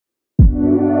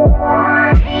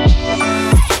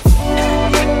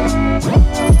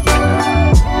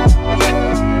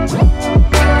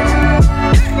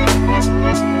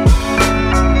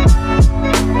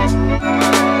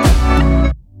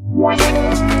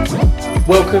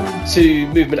Welcome to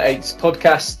Movement 8's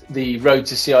podcast, The Road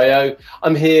to CIO.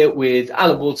 I'm here with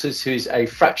Allan Walters, who's a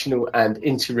fractional and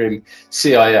interim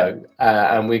CIO,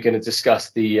 and we're going to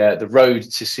discuss the road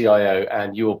to CIO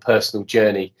and your personal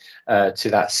journey to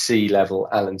that C level,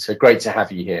 Allan. So great to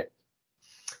have you here.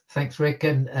 Thanks, Rick,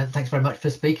 and thanks very much for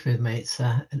speaking with me. It's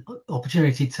an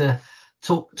opportunity to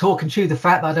talk and chew the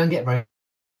fat that I don't get very.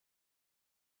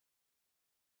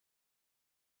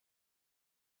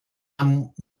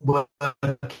 I'm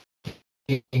working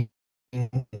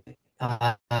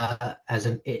as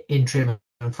an interim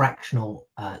and fractional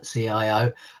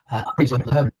CIO, previously on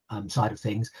the permanent side of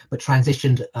things, but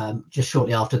transitioned just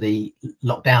shortly after the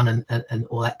lockdown and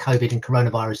all that COVID and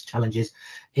coronavirus challenges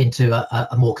into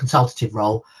a more consultative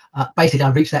role. Basically, I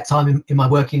reached that time in my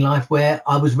working life where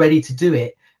I was ready to do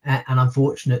it, and I'm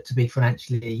fortunate to be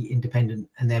financially independent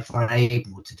and therefore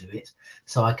able to do it.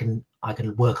 So I can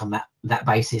work on that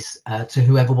basis to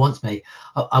whoever wants me.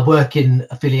 I work in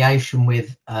affiliation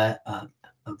with a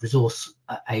resource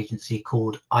agency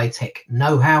called iTech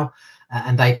Know-How,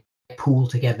 and they pool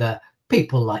together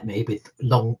people like me with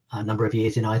long number of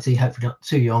years in IT, hopefully not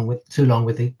too long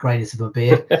with the greyness of a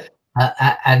beard,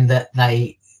 and that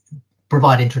they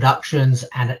provide introductions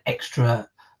and an extra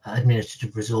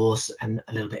administrative resource and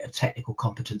a little bit of technical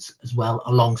competence as well,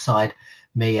 alongside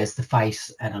me as the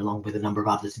face and along with a number of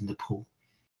others in the pool.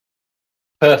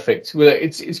 Perfect. Well,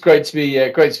 it's great to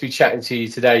be chatting to you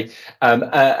today. And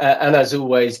as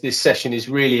always, this session is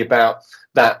really about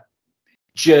that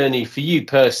journey for you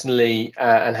personally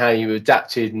and how you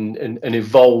adapted and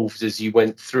evolved as you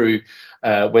went through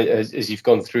as you've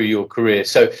gone through your career.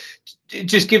 So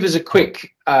just give us a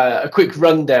quick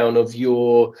rundown of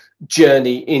your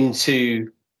journey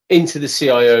into the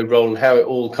CIO role and how it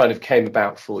all kind of came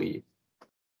about for you.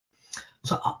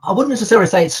 So I wouldn't necessarily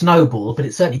say it snowballed, but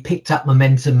it certainly picked up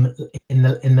momentum in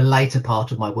the later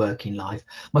part of my working life.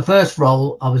 My first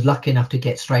role, I was lucky enough to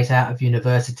get straight out of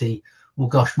university, well,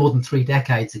 gosh, more than 3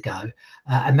 decades ago,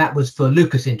 and that was for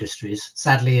Lucas Industries,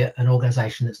 sadly an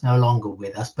organisation that's no longer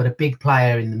with us, but a big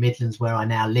player in the Midlands where I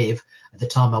now live. At the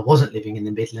time, I wasn't living in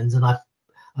the Midlands, and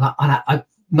I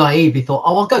naively thought,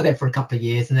 oh, I'll go there for a couple of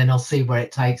years and then I'll see where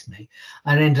it takes me.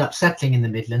 And I ended up settling in the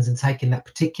Midlands and taking that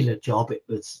particular job. It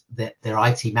was their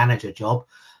IT manager job.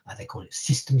 They call it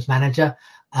systems manager.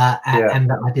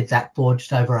 And I did that for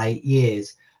just over 8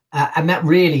 years. And that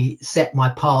really set my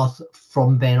path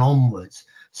from then onwards,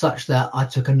 such that I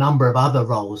took a number of other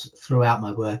roles throughout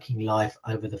my working life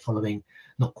over the following,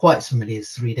 not quite so many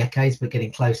as 3 decades, but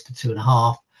getting close to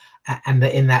 2.5. And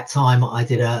in that time, I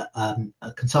did a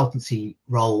consultancy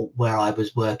role where I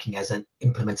was working as an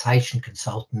implementation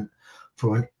consultant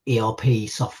for an ERP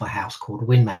software house called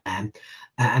Winman.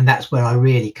 And that's where I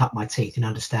really cut my teeth in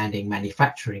understanding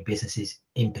manufacturing businesses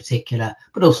in particular,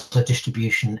 but also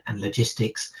distribution and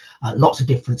logistics, lots of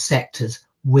different sectors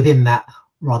within that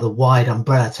rather wide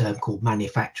umbrella term called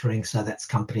manufacturing. So that's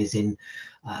companies in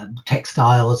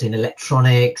textiles, in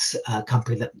electronics, a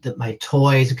company that made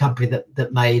toys, a company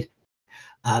that made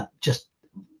just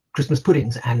Christmas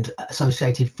puddings and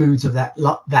associated foods of that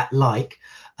like,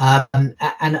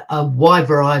 and a wide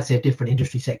variety of different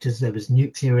industry sectors. There was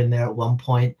nuclear in there at one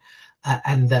point,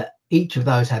 and that each of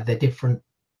those had their different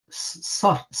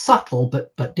subtle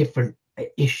but different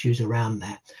issues around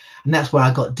that. And that's where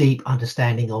I got deep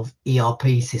understanding of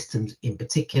ERP systems in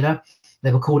particular.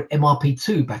 They were called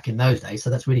MRP2 back in those days, so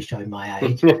that's really showing my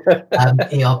age.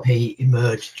 ERP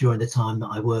emerged during the time that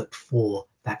I worked for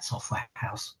that software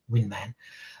house, Winman.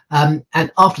 And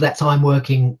after that time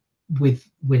working with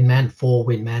Winman, for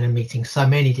Winman, and meeting so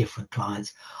many different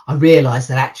clients, I realised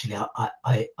that actually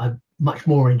I much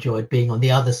more enjoyed being on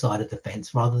the other side of the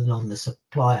fence rather than on the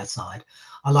supplier side.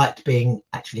 I liked being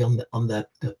actually on the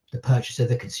purchaser,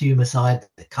 the consumer side,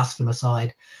 the customer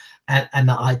side.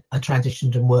 And I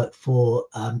transitioned and worked for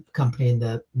a company in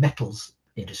the metals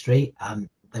industry.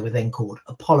 They were then called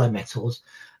Apollo Metals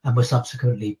and were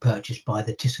subsequently purchased by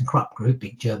the ThyssenKrupp Group,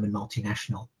 big German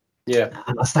multinational. Yeah.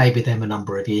 And I stayed with them a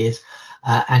number of years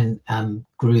and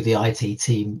grew the IT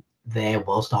team there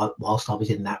whilst I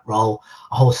was in that role.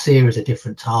 A whole series of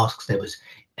different tasks. There was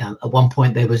at one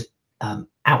point there was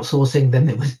outsourcing, then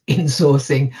there was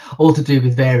insourcing, all to do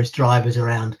with various drivers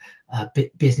around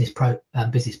business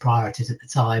priorities at the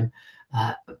time.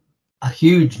 A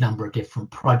huge number of different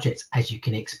projects, as you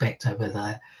can expect, over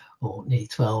the nearly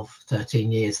 12,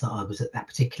 13 years that I was at that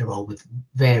particular role, with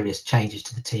various changes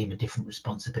to the team and different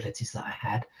responsibilities that I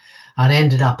had. And I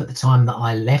ended up, at the time that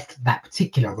I left that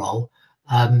particular role,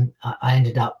 I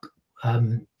ended up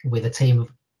with a team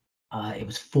of it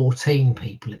was 14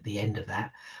 people at the end of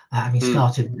that, having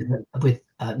started with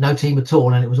no team at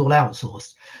all, and it was all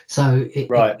outsourced. So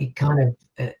it kind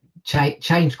of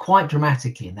changed quite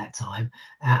dramatically in that time,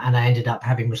 and I ended up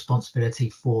having responsibility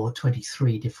for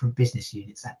 23 different business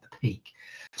units at the peak.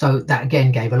 So that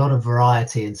again gave a lot of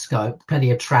variety and scope,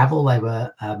 plenty of travel. They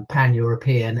were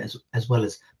pan-European as well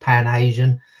as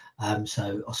pan-Asian,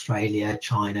 so Australia,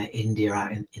 China, India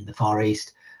out in the Far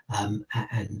East,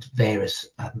 and various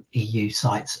EU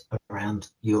sites around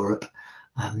Europe,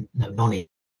 non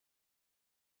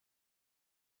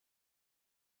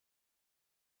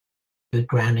good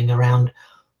grounding around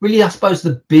really, I suppose,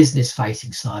 the business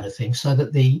facing side of things, so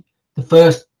that the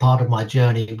first part of my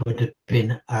journey would have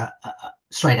been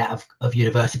straight out of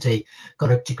university,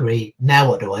 got a degree. Now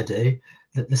what do I do?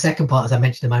 The second part, as I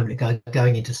mentioned a moment ago,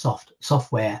 going into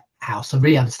software house and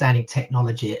really understanding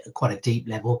technology at quite a deep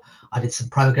level. I did some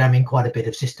programming, quite a bit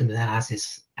of systems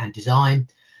analysis and design,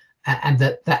 and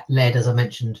that led, as I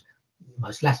mentioned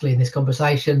most latterly in this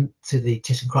conversation, to the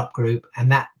ThyssenKrupp Group,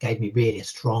 and that gave me really a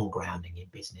strong grounding in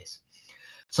business.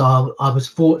 So I was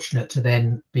fortunate to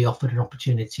then be offered an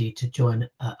opportunity to join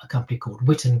a company called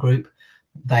Witten Group.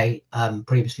 They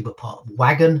previously were part of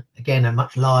Wagon, again a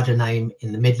much larger name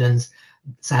in the Midlands,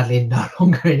 sadly no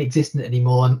longer in existence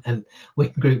anymore, and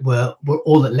Witten Group were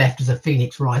all that left as a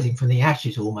phoenix rising from the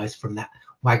ashes almost from that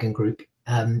Wagon Group.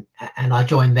 And I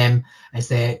joined them as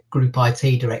their group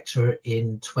IT director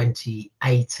in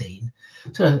 2018,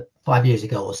 so 5 years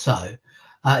ago or so.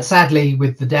 Sadly,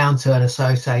 with the downturn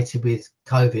associated with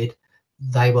COVID,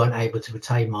 they weren't able to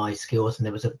retain my skills, and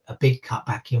there was a big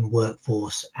cutback in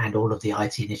workforce and all of the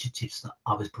IT initiatives that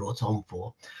I was brought on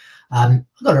for. I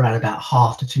got around about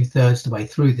half to 2/3 the way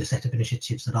through the set of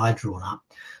initiatives that I'd drawn up.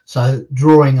 So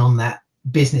drawing on that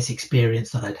business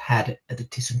experience that I'd had at the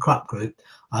ThyssenKrupp Group,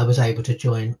 I was able to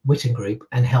join Witten Group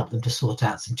and help them to sort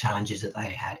out some challenges that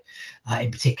they had.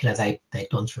 In particular, they'd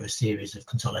gone through a series of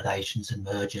consolidations and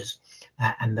mergers,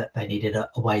 and that they needed a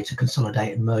way to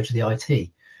consolidate and merge the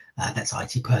IT. That's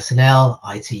IT personnel,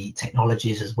 IT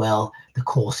technologies as well, the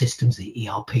core systems, the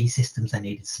ERP systems. They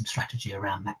needed some strategy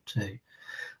around that too.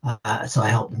 So I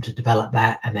helped them to develop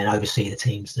that and then oversee the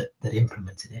teams that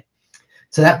implemented it.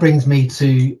 So that brings me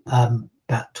to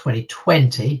about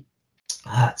 2020.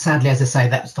 Sadly, as I say,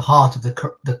 that was the heart of the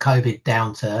COVID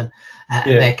downturn,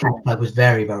 and their cash flow was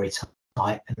very, very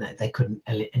tight, and they couldn't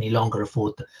any longer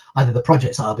afford either the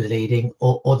projects I was leading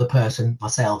or the person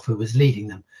myself who was leading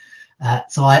them.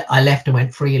 So I left and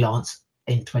went freelance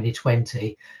in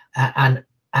 2020, and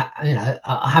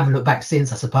I haven't looked back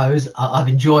since. I suppose I've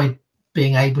enjoyed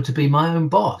being able to be my own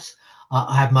boss.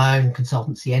 I have my own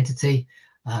consultancy entity.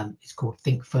 It's called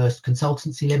Think First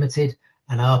Consultancy Limited,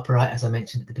 and I operate, as I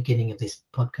mentioned at the beginning of this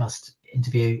podcast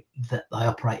interview, that I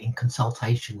operate in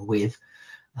consultation with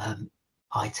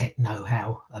iTech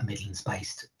Know-how, a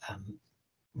Midlands-based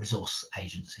resource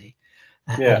agency.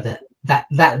 And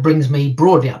that brings me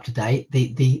broadly up to date.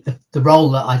 The role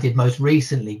that I did most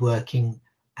recently, working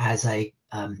as a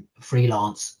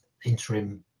freelance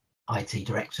interim IT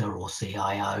director or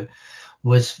CIO,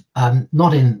 was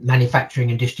not in manufacturing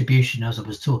and distribution, as I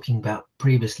was talking about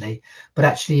previously, but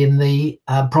actually in the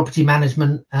property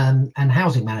management and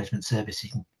housing management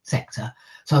services sector.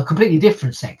 So a completely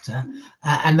different sector.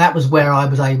 And that was where I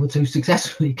was able to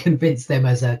successfully convince them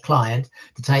as a client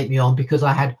to take me on, because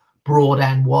I had broad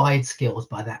and wide skills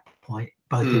by that point,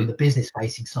 both in the business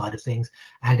facing side of things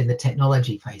and in the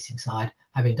technology facing side,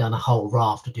 having done a whole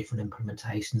raft of different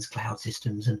implementations, cloud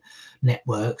systems and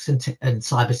networks and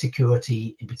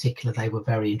cybersecurity in particular. They were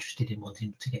very interested in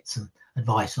wanting to get some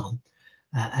advice on.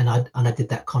 And I did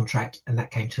that contract, and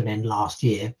that came to an end last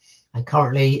year. And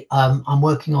currently I'm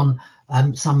working on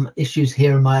some issues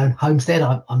here in my own homestead.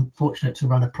 I'm fortunate to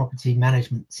run a property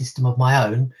management system of my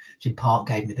own, which in part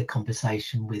gave me the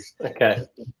conversation with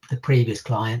the previous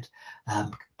client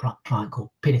called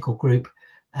Pinnacle Group,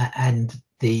 and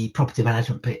the property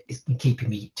management bit has been keeping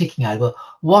me ticking over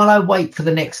while I wait for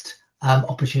the next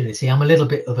opportunity. I'm a little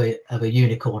bit of a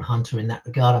unicorn hunter in that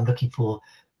regard. I'm looking for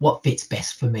what fits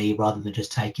best for me rather than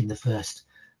just taking the first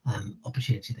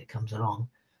opportunity that comes along.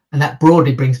 And that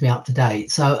broadly brings me up to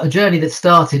date. So a journey that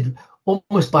started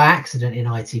almost by accident in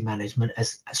IT management,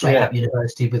 as straight out of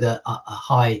university with a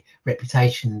high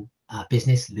reputation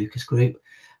business, Lucas Group,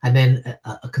 and then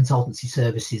a consultancy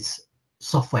services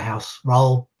software house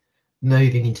role,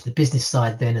 moving into the business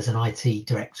side then as an IT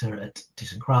director at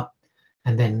ThyssenKrupp,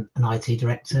 and then an IT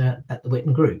director at the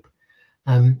Witten Group.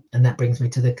 And that brings me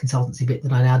to the consultancy bit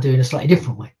that I now do in a slightly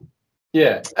different way.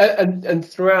 Yeah, and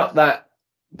throughout that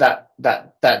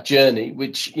journey,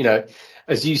 which,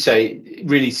 as you say,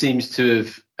 really seems to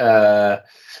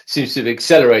seems to have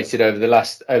accelerated over the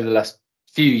last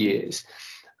few years.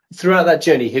 Throughout that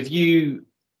journey, have you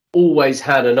always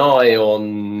had an eye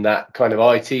on that kind of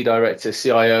IT director,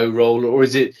 CIO role, or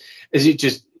is it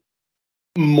just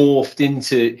morphed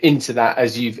into that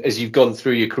as you've gone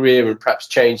through your career and perhaps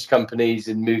changed companies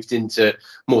and moved into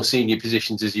more senior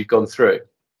positions as you've gone through?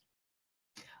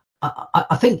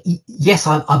 I think, yes,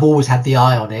 I've always had the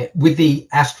eye on it, with the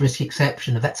asterisk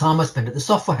exception of that time I spent at the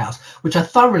software house, which I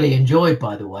thoroughly enjoyed,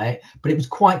 by the way, but it was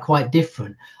quite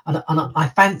different. And I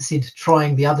fancied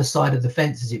trying the other side of the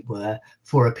fence, as it were,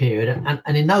 for a period.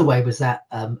 And in no way was that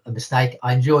a mistake.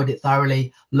 I enjoyed it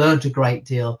thoroughly, learned a great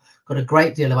deal, got a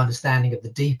great deal of understanding of the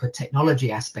deeper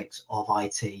technology aspects of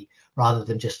IT, rather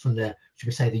than just from the, should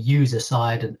we say, the user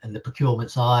side and the procurement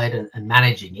side and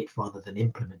managing it rather than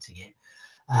implementing it.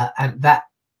 And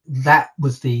that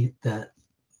was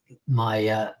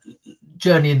my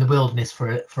journey in the wilderness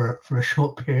for a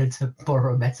short period, to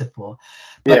borrow a metaphor.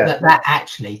 But Yeah. that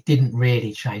actually didn't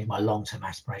really change my long-term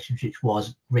aspirations, which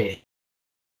was really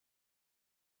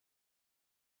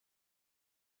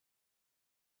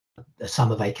a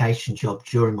summer vacation job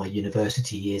during my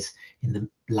university years in the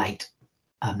late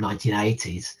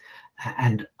 1980s.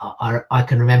 And I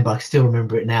can remember, I still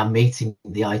remember it now, meeting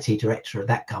the IT director of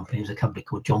that company. It was a company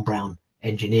called John Brown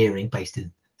Engineering, based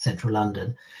in central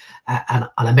London. And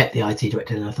I met the IT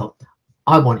director and I thought,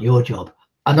 I want your job.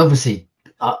 And obviously,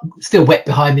 still wet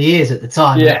behind the ears at the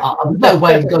time. Yeah. No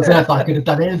way on God's earth I could have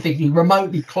done anything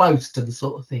remotely close to the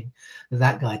sort of thing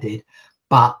that guy did.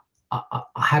 But I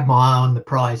had my eye on the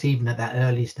prize, even at that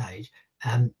early stage.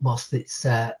 And whilst it's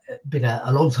been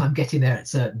a long time getting there at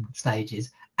certain stages,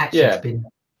 actually, it's been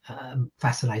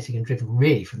fascinating and driven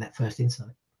really from that first insight.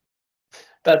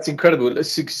 That's incredible.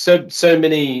 So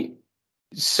many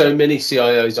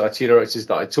CIOs, IT directors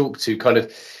that I talked to kind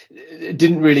of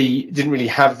didn't really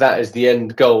have that as the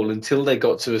end goal until they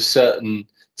got to a certain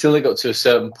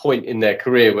point in their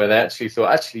career where they actually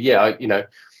thought, yeah,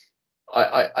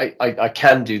 I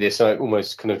can do this. I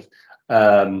almost kind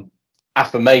of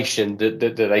affirmation that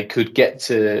they could get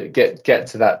to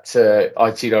that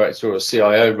IT director or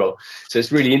CIO role. So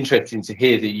it's really interesting to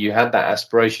hear that you had that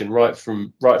aspiration right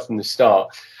from the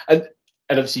start. And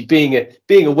obviously being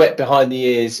a wet behind the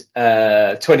ears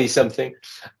 20 something,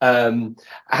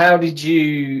 how did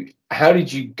you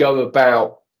go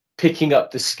about picking up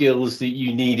the skills that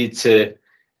you needed to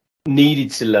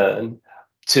learn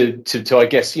to I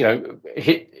guess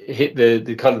hit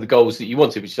the kind of the goals that you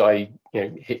wanted, which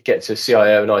get to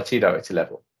CIO and IT director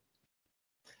level?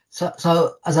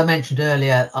 So as I mentioned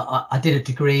earlier, I did a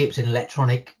degree. It was in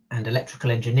electronic and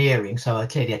electrical engineering, so I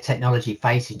clearly a technology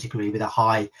facing degree with a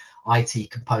high IT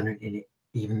component in it,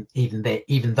 even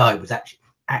though it was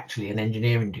actually an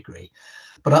engineering degree.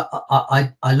 But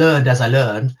I learned as I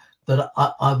learned that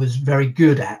I was very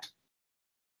good at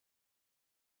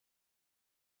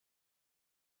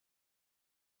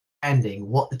understanding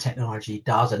what the technology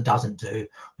does and doesn't do,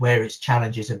 where its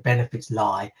challenges and benefits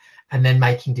lie, and then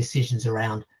making decisions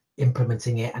around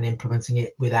implementing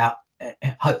it without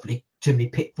hopefully too many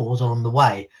pitfalls on the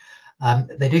way.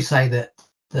 They do say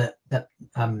that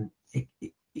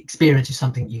experience is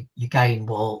something you gain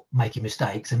while making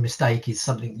mistakes, and mistake is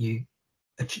something you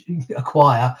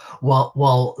acquire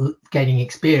while gaining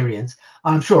experience.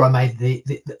 I'm sure I made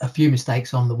a few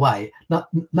mistakes on the way.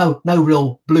 No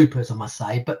real bloopers, I must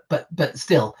say, but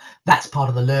still, that's part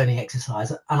of the learning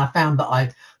exercise. And I found that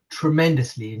I've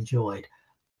tremendously enjoyed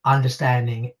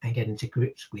understanding and getting to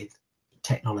grips with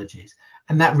technologies,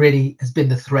 and that really has been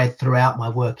the thread throughout my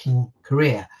working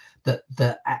career. That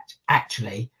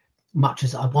actually, much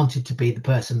as I wanted to be the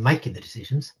person making the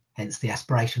decisions, hence the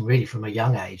aspiration really from a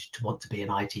young age to want to be an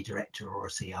IT director or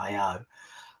a CIO,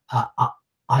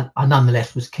 I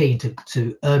nonetheless was keen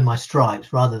to earn my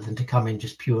stripes rather than to come in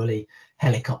just purely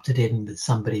helicoptered in with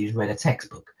somebody who's read a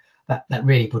textbook. That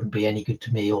really wouldn't be any good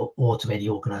to me or to any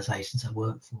organisations I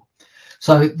work for.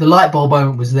 So the light bulb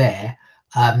moment was there,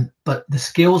 but the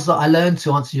skills that I learned,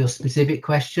 to answer your specific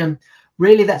question,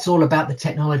 really that's all about the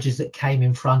technologies that came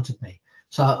in front of me.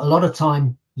 So a lot of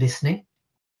time listening,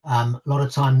 a lot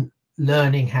of time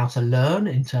learning how to learn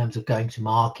in terms of going to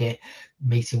market,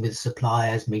 meeting with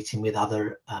suppliers, meeting with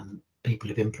other people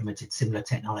who've implemented similar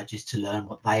technologies to learn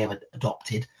what they have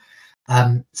adopted,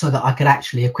 so that I could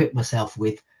actually equip myself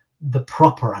with the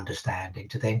proper understanding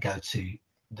to then go to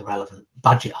the relevant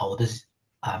budget holders.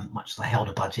 Much as I held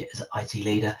a budget as an IT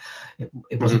leader,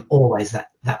 it wasn't always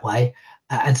that way.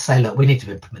 And say, look, we need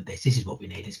to implement this. This is what we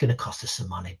need. It's going to cost us some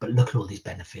money, but look at all these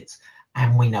benefits,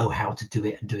 and we know how to do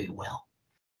it and do it well.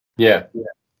 Yeah.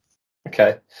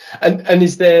 Okay. And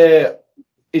is there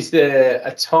is there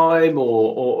a time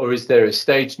or is there a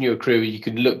stage in your career where you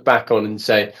could look back on and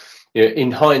say,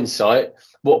 in hindsight,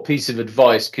 what piece of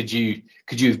advice could you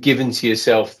have given to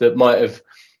yourself that might have,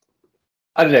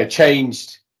 I don't know,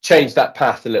 changed that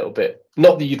path a little bit?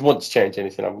 Not that you'd want to change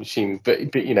anything, I'm assuming,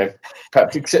 but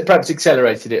perhaps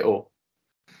accelerated it all.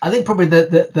 I think probably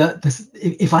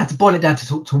if I had to boil it down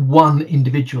to one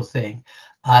individual thing,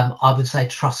 I would say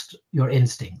trust your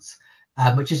instincts.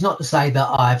 Which is not to say that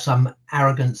I have some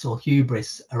arrogance or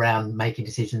hubris around making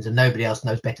decisions and nobody else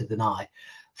knows better than I.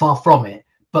 Far from it.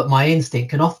 But my instinct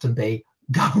can often be,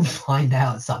 go and find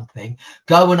out something,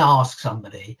 go and ask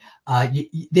somebody.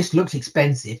 This looks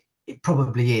expensive. It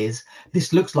probably is.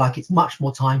 This looks like it's much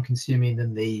more time consuming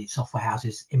than the software house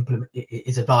is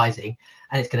advising,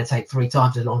 and it's going to take 3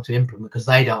 times as long to implement because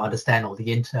they don't understand all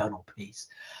the internal piece.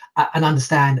 And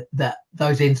understand that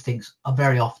those instincts are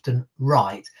very often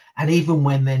right, and even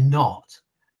when they're not,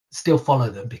 still follow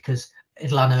them, because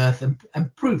it'll unearth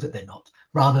and prove that they're not,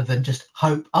 rather than just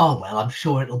hope, oh well, I'm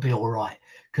sure it'll be all right.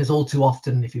 Because all too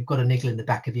often, if you've got a niggle in the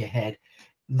back of your head,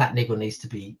 that niggle needs to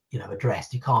be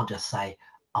addressed. You can't just say,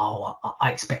 oh,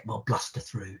 I expect we'll bluster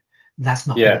through. That's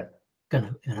not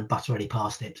going to butter any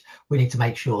parsnips. We need to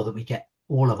make sure that we get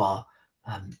all of our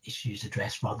issues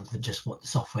addressed, rather than just what the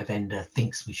software vendor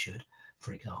thinks we should,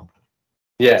 for example.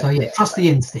 So trust the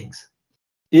instincts.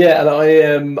 Yeah,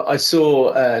 and I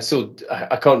saw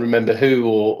I can't remember who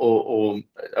or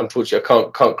unfortunately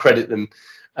I can't credit them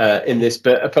in this,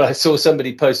 but I saw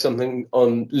somebody post something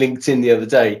on LinkedIn the other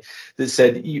day that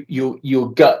said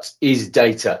your gut is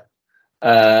data.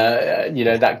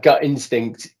 That gut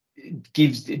instinct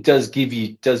does give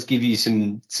you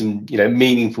some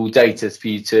meaningful data for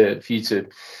you to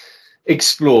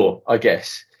explore, I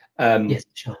guess. Yes,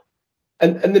 sure.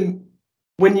 And then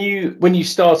when you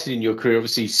started in your career,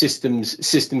 obviously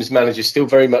systems manager, still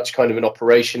very much kind of an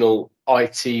operational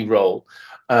IT role.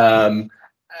 At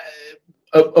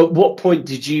what point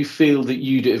did you feel that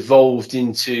you'd evolved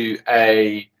into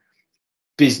a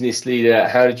business leader?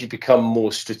 How did you become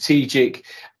more strategic?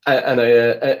 And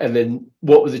then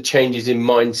what were the changes in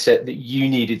mindset that you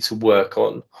needed to work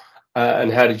on?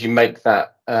 And how did you make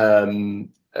that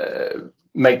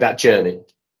journey?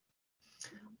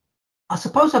 I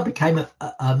suppose I became a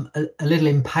little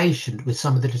impatient with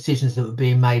some of the decisions that were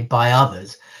being made by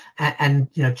others,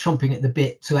 and chomping at the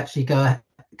bit to actually go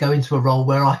into a role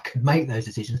where I could make those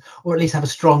decisions, or at least have a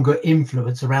stronger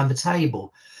influence around the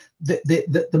table.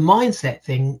 The mindset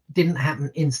thing didn't happen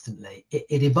instantly.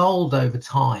 It evolved over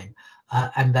time,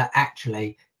 and that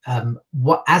actually,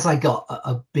 as I got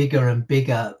a bigger and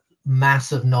bigger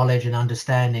mass of knowledge and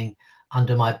understanding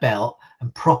under my belt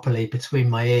and properly between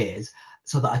my ears,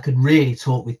 so that I could really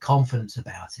talk with confidence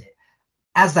about it.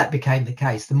 As that became the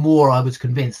case, the more I was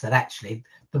convinced that actually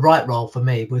the right role for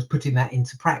me was putting that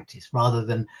into practice, rather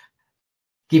than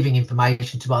giving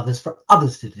information to others for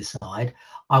others to decide.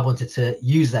 I wanted to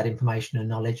use that information and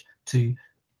knowledge to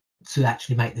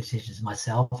actually make the decisions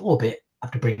myself, albeit I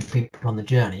have to bring people on the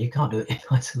journey. You can't do it in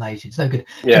isolation. It's no good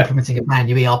implementing a brand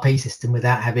new ERP system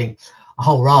without having a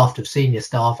whole raft of senior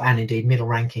staff and indeed middle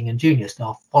ranking and junior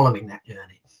staff following that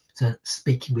journey. So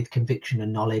speaking with conviction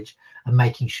and knowledge, and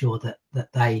making sure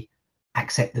that they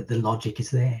accept that the logic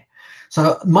is there.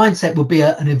 So mindset would be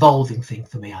an evolving thing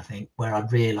for me, I think, where I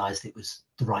realized it was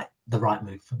the right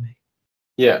move for me.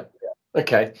 Yeah.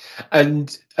 Okay.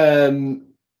 And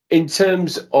in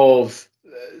terms of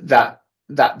that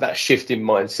shift in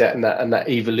mindset and that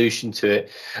evolution to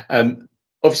it,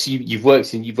 obviously you've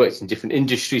worked in different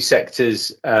industry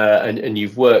sectors, and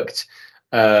you've worked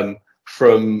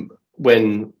from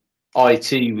when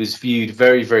IT was viewed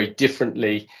very, very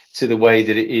differently to the way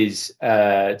that it is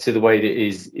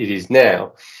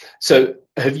now. So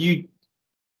have you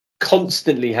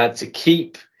constantly had to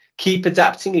keep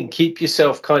adapting and keep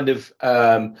yourself kind of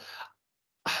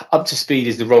up to speed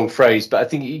is the wrong phrase, but I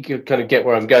think you can kind of get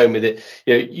where I'm going with it.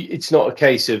 It's not a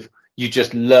case of you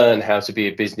just learn how to be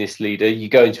a business leader. You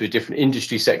go into a different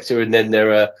industry sector, and then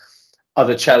there are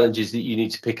other challenges that you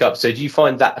need to pick up. So do you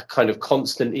find that a kind of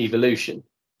constant evolution?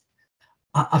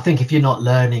 I think if you're not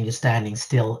learning, you're standing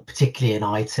still, particularly in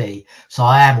IT. So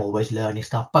I am always learning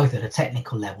stuff, both at a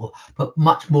technical level, but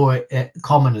much more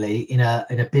commonly in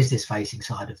a business facing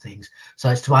side of things. So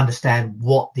it's to understand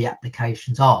what the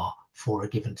applications are for a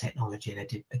given technology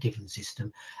and a given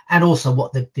system, and also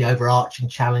what the overarching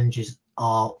challenges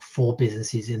are for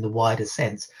businesses in the wider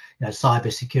sense.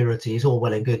 Cyber security is all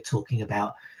well and good talking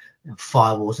about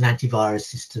firewalls and antivirus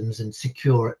systems and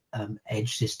secure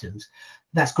edge systems.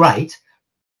 That's great.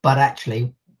 But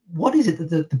actually, what is it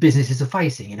that the businesses are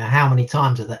facing? You know, how many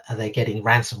times are they getting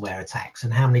ransomware attacks,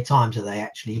 and how many times are they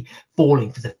actually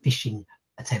falling for the phishing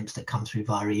attempts that come through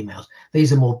via emails?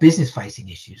 These are more business facing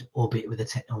issues, albeit with the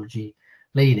technology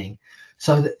leading.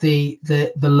 So that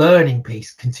the learning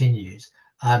piece continues.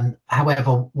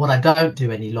 However, what I don't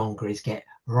do any longer is get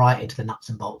right into the nuts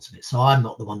and bolts of it. So I'm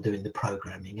not the one doing the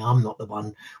programming. I'm not the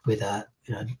one with a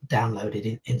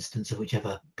downloaded instance of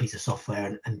whichever piece of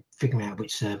software and figuring out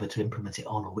which server to implement it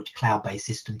on or which cloud-based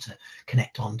system to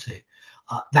connect onto.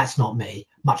 That's not me.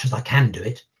 Much as I can do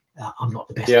it, I'm not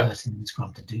the best person in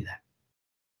Scrum to do that.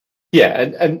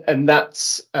 Yeah, and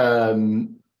that's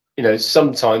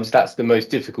sometimes that's the most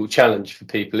difficult challenge for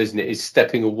people, isn't it? Is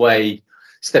stepping away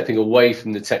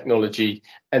from the technology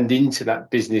and into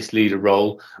that business leader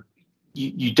role.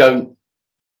 You don't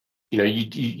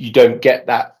get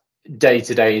that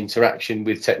day-to-day interaction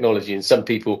with technology, and some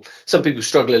people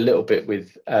struggle a little bit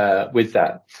with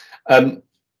that.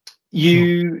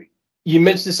 You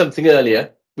mentioned something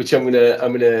earlier, which I'm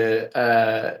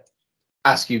gonna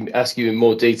ask you in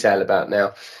more detail about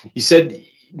now. You said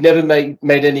never made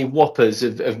any whoppers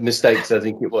of mistakes, I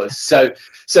think it was. So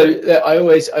I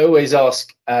always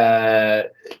ask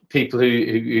people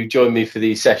who join me for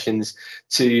these sessions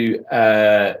to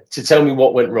tell me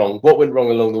what went wrong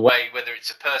along the way, whether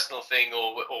it's a personal thing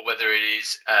or whether it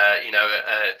is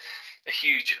a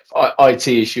huge IT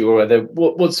issue, or whether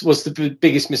what's the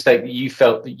biggest mistake that you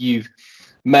felt that you've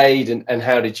made, and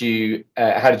how did you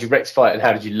rectify it, and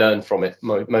how did you learn from it,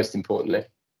 most importantly?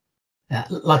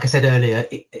 Like I said earlier,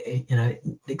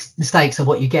 mistakes are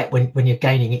what you get when you're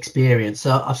gaining experience.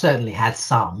 So I've certainly had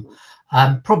some.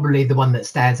 Probably the one that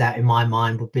stands out in my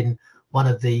mind would have been one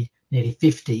of the nearly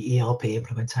 50 ERP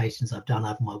implementations I've done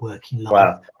over my working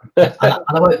life. Wow.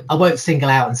 I won't single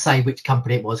out and say which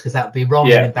company it was, because that would be wrong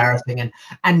and embarrassing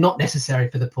and not necessary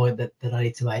for the point that I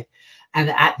need to make.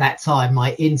 And at that time,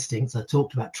 my instincts, I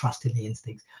talked about trusting the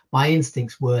instincts. My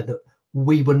instincts were that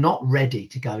we were not ready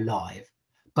to go live,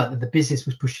 but that the business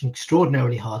was pushing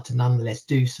extraordinarily hard to nonetheless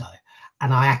do so.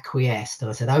 And I acquiesced and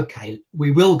I said, okay,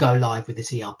 we will go live with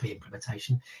this ERP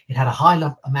implementation. It had a high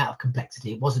amount of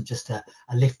complexity. It wasn't just a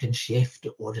lift and shift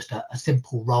or just a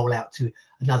simple rollout to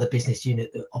another business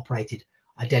unit that operated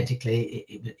identically.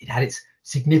 It had its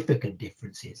significant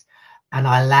differences. And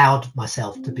I allowed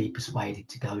myself to be persuaded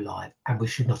to go live, and we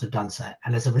should not have done so.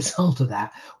 And as a result of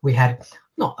that, we had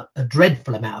not a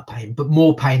dreadful amount of pain, but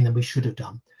more pain than we should have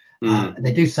done.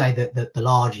 They do say that the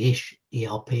large-ish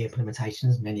ERP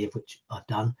implementations, many of which I've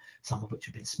done, some of which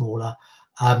have been smaller,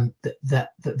 that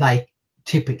they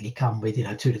typically come with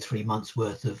 2 to 3 months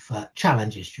worth of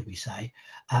challenges, should we say.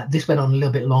 This went on a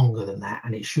little bit longer than that,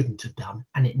 and it shouldn't have done,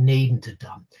 and it needn't have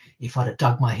done. If I'd have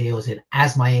dug my heels in,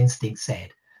 as my instinct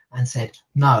said, and said,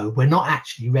 no, we're not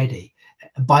actually ready.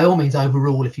 By all means,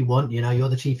 overrule if you want. You're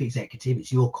the chief executive,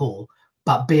 it's your call.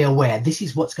 But be aware, this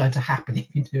is what's going to happen if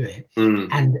you do it.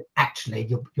 And actually,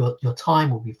 your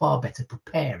time will be far better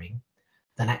preparing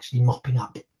than actually mopping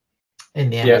up. In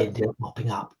the end, we ended up mopping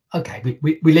up. Okay,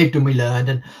 we lived and we learned,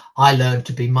 and I learned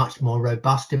to be much more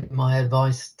robust in my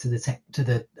advice to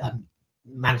the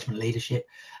management leadership,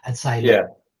 and say, look,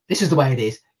 this is the way it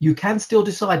is. You can still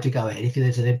decide to go ahead if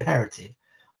there's an imperative.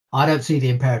 I don't see the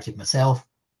imperative myself.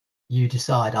 You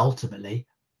decide ultimately,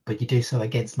 but you do so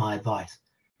against my advice.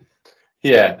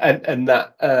 Yeah, and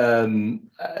that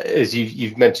as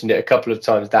you've mentioned it a couple of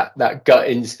times, that gut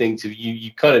instinct of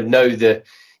you kind of know the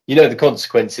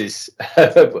consequences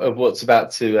of what's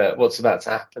about to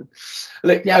happen.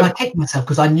 Look, and I kicked myself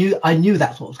because I knew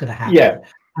that's what was going to happen. Yeah,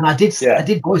 and I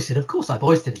did voice it. Of course, I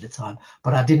voiced it at the time,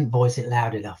 but I didn't voice it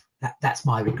loud enough. That's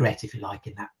my regret, if you like,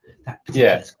 in that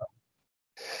particular spot.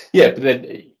 Yeah, but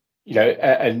then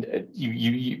and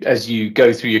you as you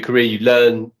go through your career, you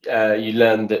learn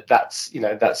that's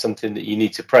something that you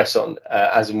need to press on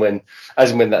as and when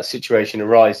that situation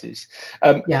arises.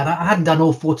 And I hadn't done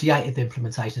all 48 of the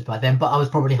implementations by then, but I was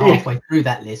probably halfway through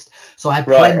that list, so I had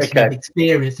plenty of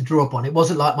experience to draw upon. It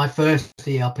wasn't like my first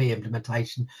ERP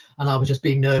implementation, and I was just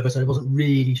being nervous and I wasn't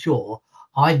really sure.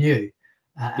 I knew,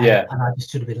 and I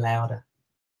just should have been louder.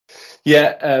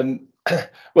 Yeah.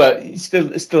 Well, you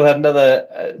still have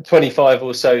another 25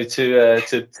 or so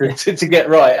to get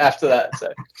right after that.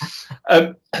 So,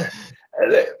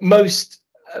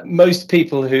 most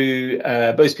people who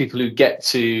get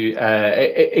to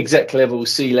exec level,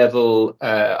 C level,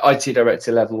 IT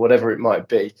director level, whatever it might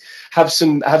be, have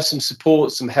some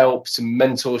support, some help, some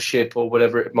mentorship, or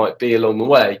whatever it might be along the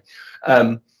way.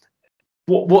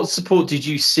 What support did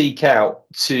you seek out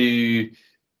to,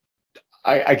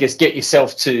 I guess, get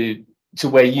yourself to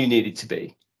where you needed to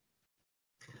be?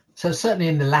 So certainly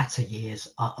in the latter years,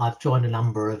 I've joined a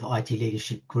number of IT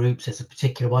leadership groups. There's a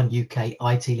particular one, UK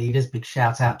IT leaders. Big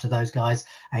shout out to those guys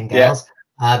and gals.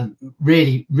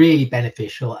 Really, really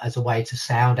beneficial as a way to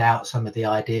sound out some of the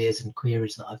ideas and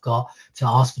queries that I've got, to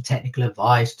ask for technical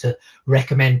advice, to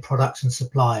recommend products and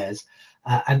suppliers.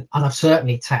 And I've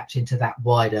certainly tapped into that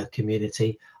wider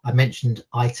community. I mentioned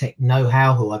iTech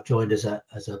Know-how, who I've joined as a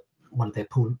one of their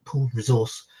pooled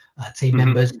resource team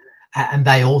members, and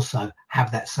they also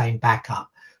have that same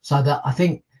backup. So that I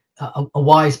think a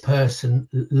wise person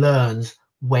learns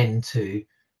when to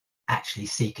actually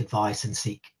seek advice and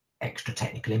seek extra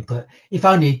technical input, if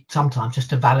only sometimes just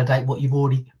to validate what you've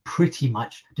already pretty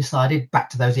much decided. Back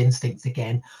to those instincts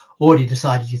again, already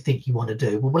decided you think you want to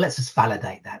do. Well, let's just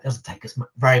validate that. It doesn't take us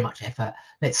very much effort.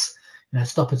 Let's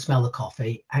stop and smell the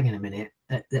coffee. Hang on a minute.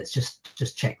 Let's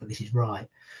just check that this is right.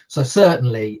 So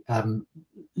certainly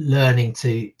learning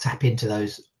to tap into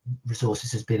those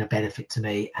resources has been a benefit to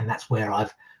me, and that's where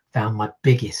I've found my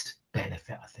biggest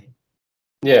benefit, I think.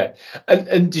 Yeah.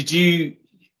 And did you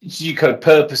kind of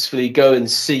purposefully go and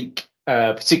seek,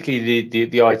 particularly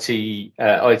the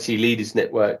IT leaders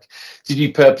network? Did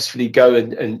you purposefully go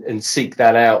and seek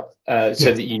that out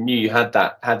so that you knew you had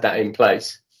that in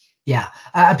place? Yeah,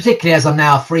 particularly as I'm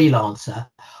now a freelancer,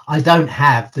 I don't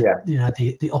have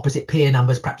the opposite peer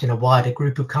numbers, perhaps in a wider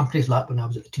group of companies. Like when I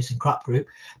was at the ThyssenKrupp Group,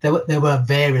 there were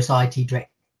various IT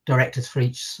directors for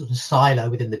each sort of silo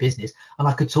within the business, and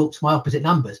I could talk to my opposite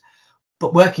numbers.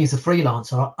 But working as a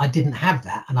freelancer, I didn't have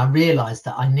that, and I realised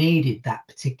that I needed that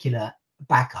particular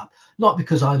backup, not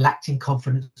because I lacked in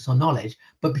confidence or knowledge,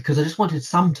 but because I just wanted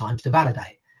sometimes to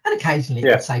validate. And occasionally it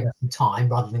can save me some time,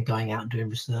 rather than going out and doing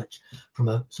research from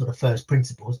a sort of first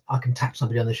principles. I can tap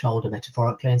somebody on the shoulder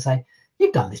metaphorically and say,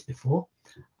 "You've done this before.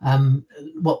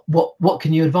 What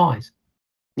can you advise?"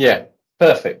 Yeah,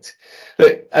 perfect.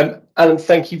 Look, Alan,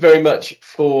 thank you very much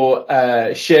for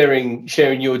sharing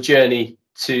your journey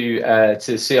to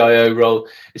the CIO role.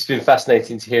 It's been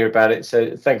fascinating to hear about it.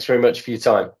 So thanks very much for your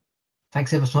time.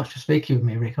 Thanks ever so much for speaking with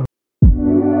me, Rick.